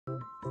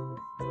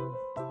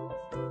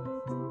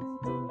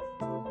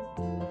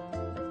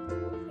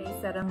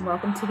Stedham.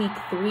 Welcome to week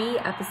 3,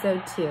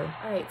 episode 2.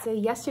 All right, so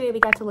yesterday we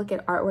got to look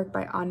at artwork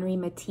by Henri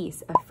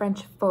Matisse, a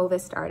French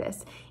Fauvist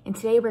artist. And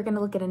today we're going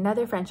to look at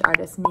another French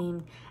artist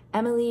named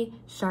Emilie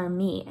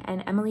Charmy.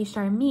 And Emilie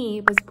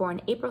Charmy was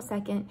born April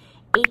 2nd,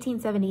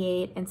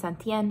 1878 in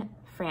Saint-Étienne,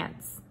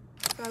 France.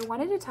 So I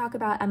wanted to talk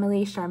about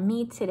Emilie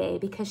Charmy today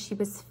because she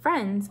was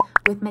friends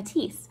with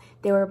Matisse.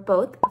 They were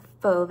both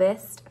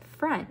Fauvist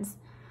friends.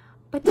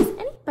 But does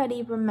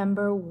anybody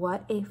remember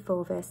what a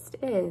Fauvist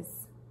is?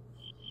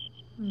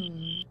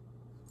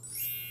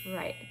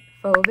 Right.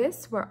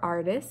 Fauvists were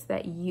artists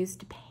that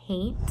used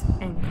paint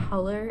and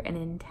color in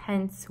an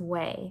intense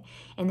way,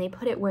 and they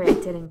put it where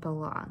it didn't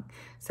belong.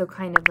 So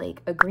kind of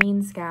like a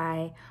green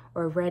sky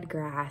or red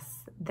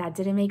grass. That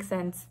didn't make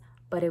sense,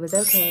 but it was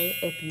okay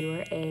if you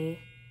were a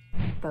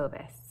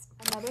Fauvist.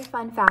 Another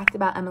fun fact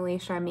about Emilie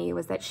Charmy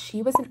was that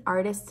she was an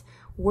artist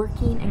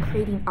working and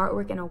creating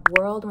artwork in a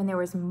world when there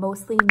was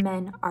mostly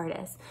men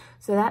artists.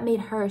 So that made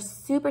her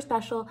super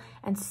special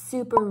and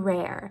super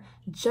rare,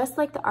 just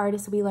like the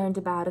artist we learned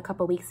about a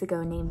couple weeks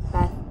ago named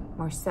Beth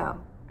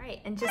Morceau. All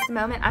right, in just a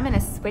moment, I'm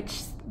gonna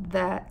switch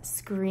the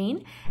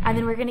screen and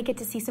then we're gonna get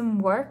to see some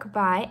work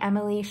by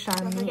Emilie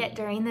Charmy. Don't forget,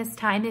 during this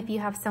time, if you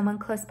have someone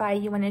close by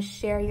you wanna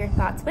share your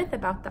thoughts with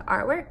about the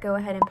artwork, go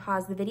ahead and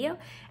pause the video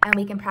and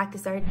we can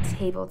practice our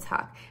table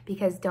talk,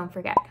 because don't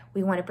forget,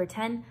 we wanna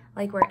pretend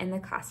like we're in the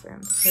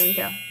classroom. Here we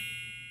go.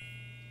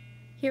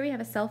 Here we have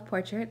a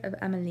self-portrait of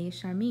Emilie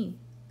Charmy.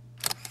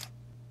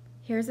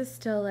 Here's a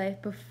still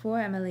life before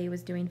Emilie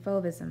was doing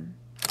Fauvism.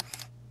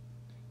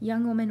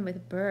 Young woman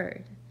with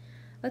bird.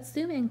 Let's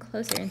zoom in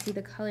closer and see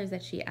the colors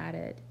that she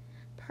added.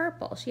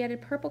 Purple, she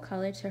added purple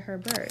color to her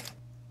bird.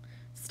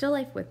 Still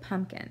life with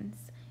pumpkins.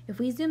 If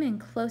we zoom in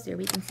closer,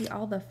 we can see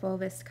all the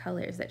Fauvist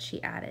colors that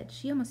she added.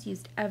 She almost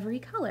used every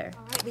color.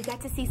 All right, we got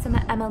to see some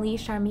of Emilie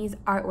Charmy's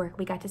artwork.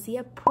 We got to see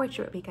a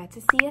portrait, we got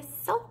to see a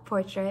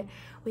self-portrait,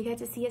 we got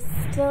to see a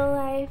still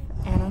life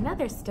and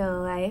another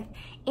still life.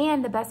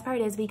 And the best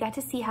part is we got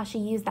to see how she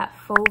used that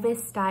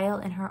Fauvist style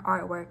in her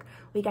artwork.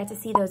 We got to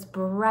see those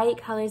bright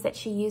colors that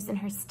she used in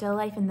her still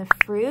life in the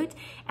fruit,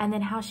 and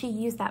then how she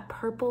used that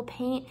purple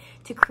paint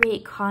to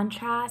create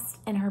contrast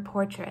in her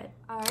portrait.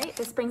 All right,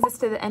 this brings us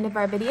to the end of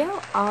our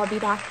video. I'll be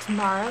back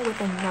tomorrow with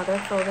another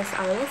Fauvist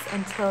artist.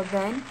 Until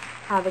then,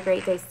 have a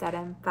great day,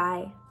 Stedham.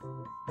 Bye.